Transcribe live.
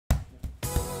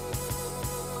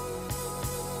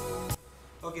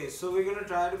Okay, so we're gonna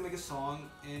try to make a song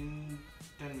in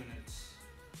 10 minutes.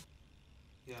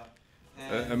 Yeah.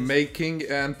 And Making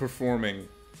and performing,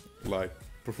 like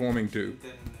performing too. in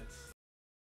 10 minutes.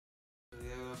 We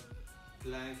have a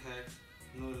blank head,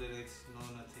 no lyrics, no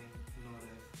nothing, no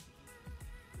riff.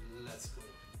 Let's go.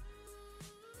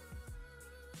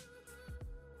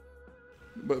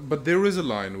 But there is a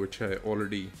line which I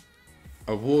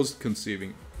was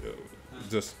conceiving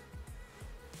just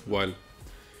while.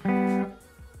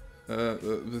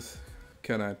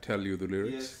 Can I tell you the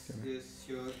lyrics? Yes,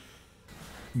 sure.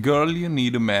 Girl, you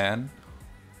need a man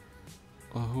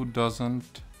who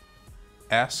doesn't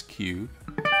ask you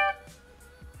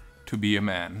to be a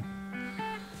man.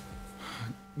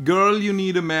 Girl, you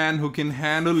need a man who can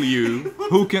handle you.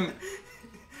 Who can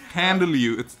handle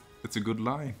you. It's a good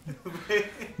line.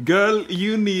 Girl,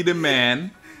 you need a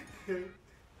man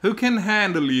who can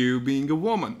handle you being a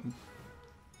woman.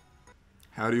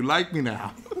 How do you like me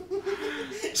now?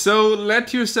 So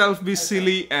let yourself be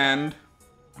silly and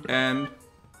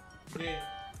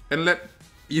let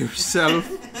yourself.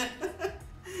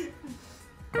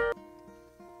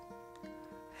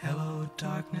 Hello,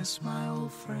 darkness, my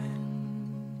old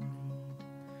friend.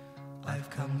 I've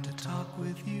come to talk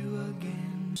with you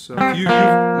again. So you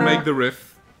make the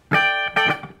riff.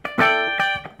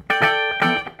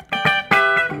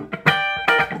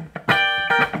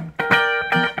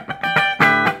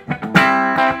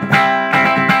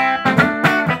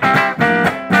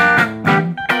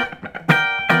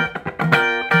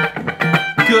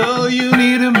 Girl, you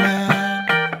need a man.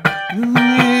 You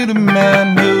need a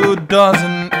man who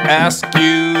doesn't ask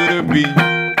you to be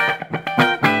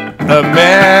a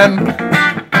man.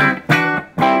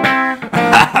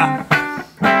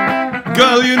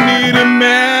 Girl, you need a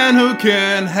man who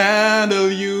can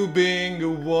handle you being a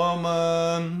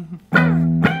woman.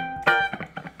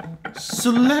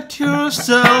 So let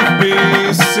yourself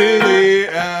be silly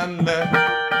and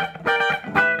let.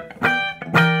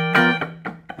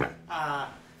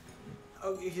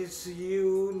 Okay, so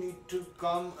you need to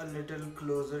come a little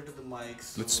closer to the mic.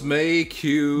 So Let's make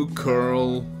you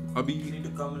curl. you need to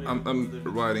come a little I'm closer to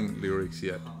writing lyrics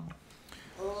yet.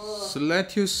 So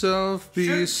let yourself be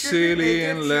should we silly make it-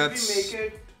 and should let's. we make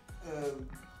it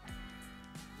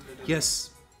little Yes,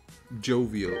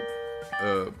 jovial,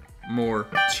 more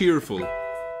cheerful.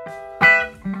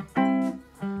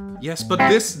 Yes, but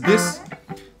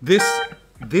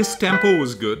this tempo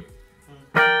was good.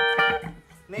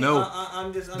 No,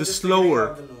 I'm the just figuring slower.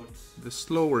 out the notes. The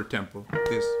slower tempo.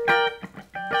 This.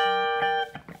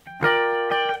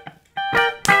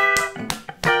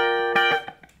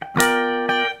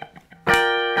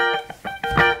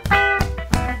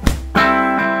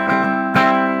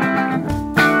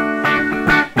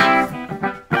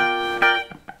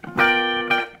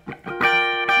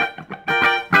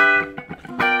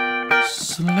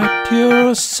 So let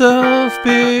yourself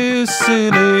be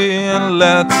silly and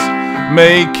let's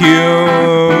make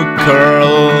you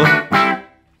curl.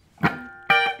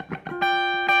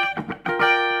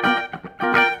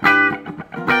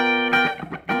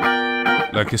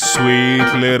 Like a sweet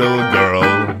little girl.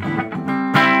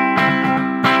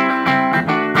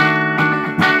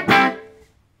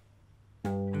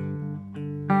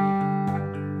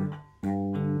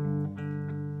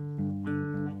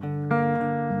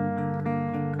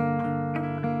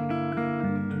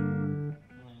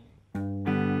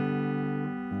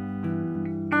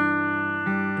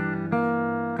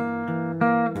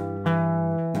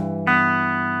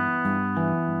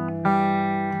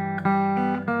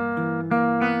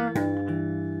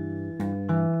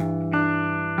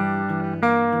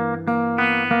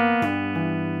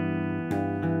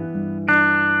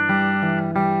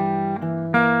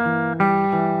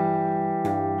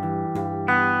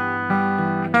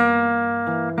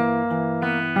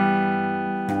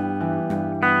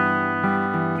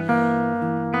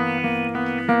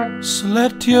 So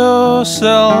let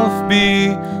yourself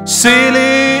be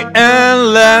silly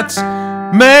and let's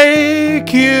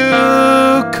make you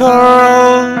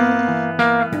curl.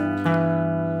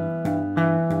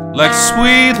 Like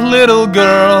sweet little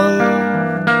girl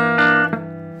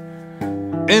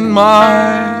in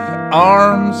my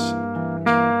arms,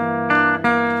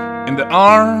 in the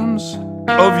arms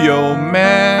of your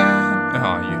man.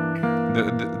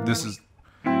 This is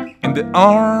in the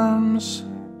arms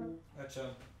Acha.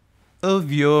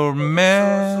 of your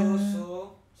man.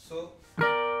 So.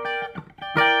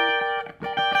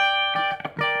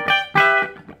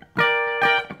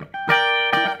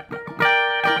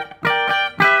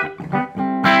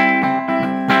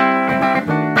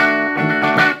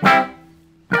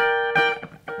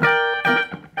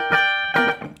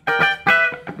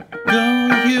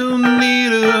 Girl,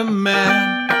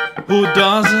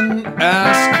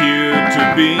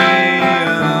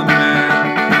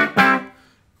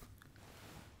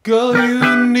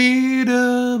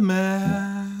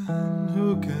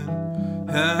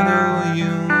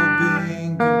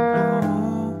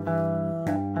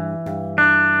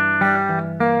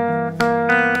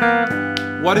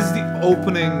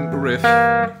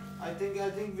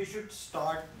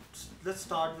 Let's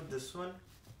start with this one.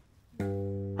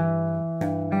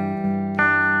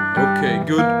 Okay,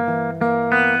 good.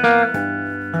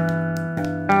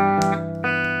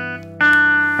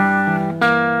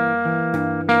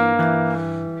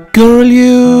 Girl,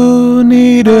 you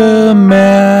need a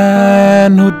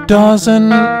man who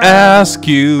doesn't ask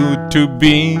you to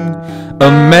be a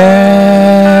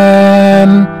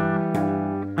man.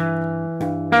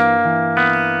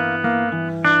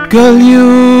 Girl,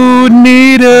 you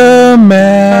need a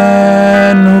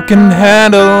man who can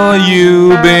handle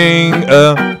you being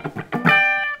a...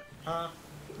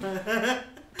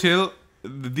 Till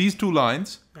these two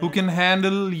lines, who can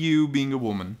handle you being a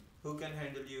woman. Who can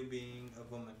handle you being a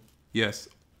woman? Yes.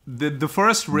 The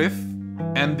first riff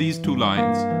and these two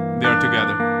lines, they are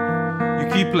together. You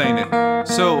keep playing it.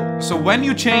 So when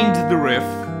you change the riff,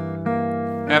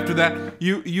 after that,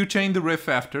 you change the riff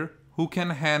after, who can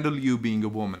handle you being a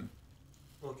woman.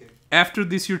 Okay. After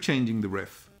this, you're changing the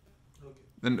riff. Okay.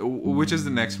 Then which is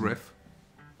the next riff?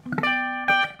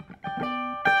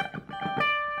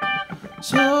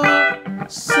 So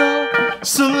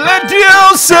let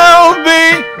yourself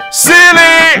be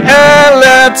silly and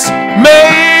let's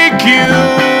make you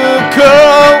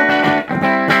go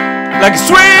like a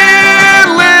sweet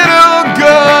little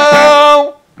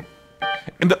girl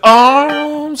in the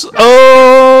arms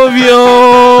of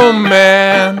your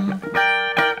man.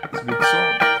 It's a good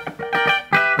song.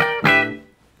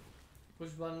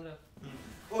 Which one?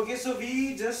 Okay, so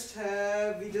we just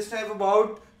have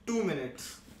about 2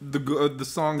 minutes. The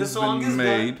song has song been is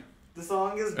made. done. The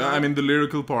song is done. I mean, the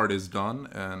lyrical part is done,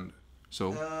 and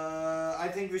so I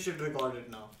think we should record it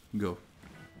now. go.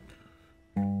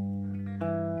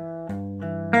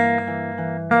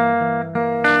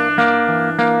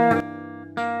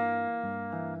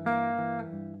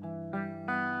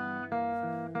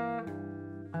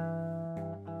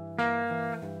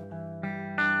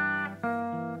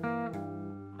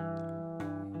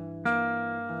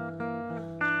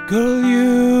 Girl,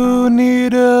 you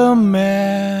need a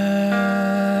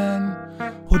man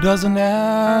who doesn't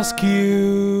ask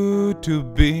you to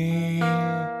be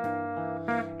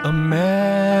a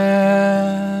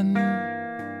man.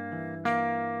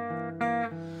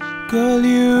 Girl,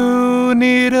 you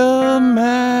need a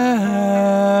man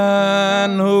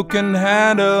who can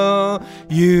handle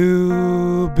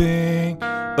you being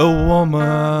a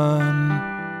woman.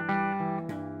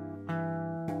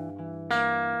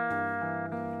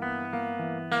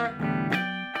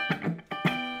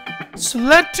 So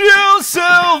let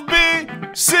yourself be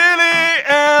silly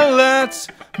and let's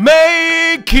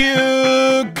make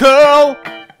you go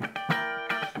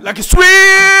like a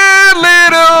sweet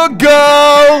little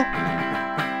girl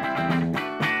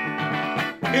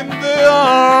in the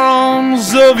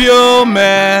arms of your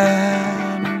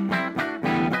man.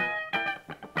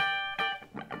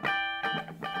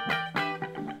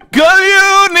 Girl,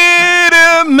 you need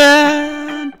a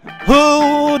man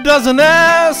who doesn't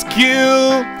ask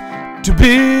you to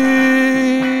be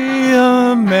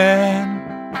a man.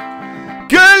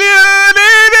 Girl, you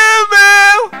need a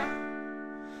man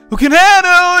who can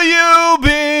handle you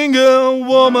being a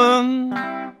woman.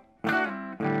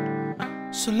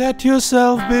 So let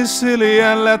yourself be silly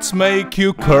and let's make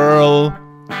you curl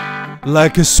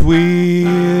like a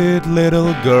sweet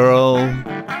little girl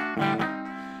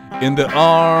in the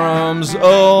arms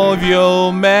of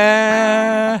your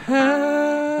man.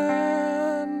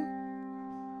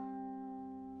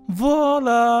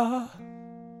 Voila.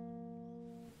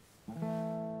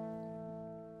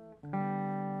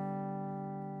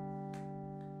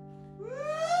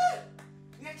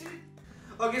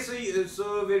 Okay,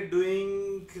 so we're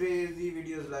doing crazy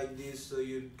videos like this, so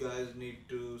you guys need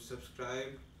to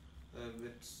subscribe. I don't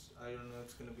know,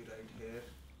 it's gonna be right here,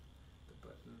 the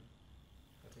button.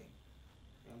 I think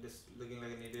I'm just looking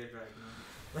like an idiot right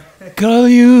now. Girl,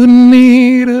 you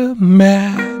need a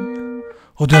man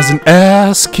who doesn't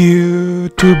ask you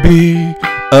to be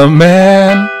a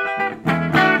man.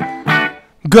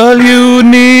 Girl, you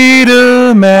need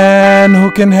a man who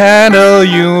can handle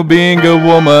you being a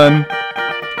woman.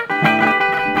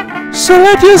 So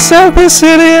let yourself be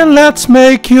silly and let's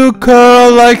make you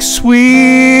curl like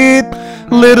sweet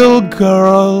little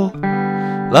girl,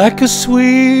 like a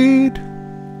sweet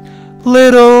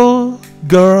little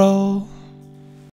girl.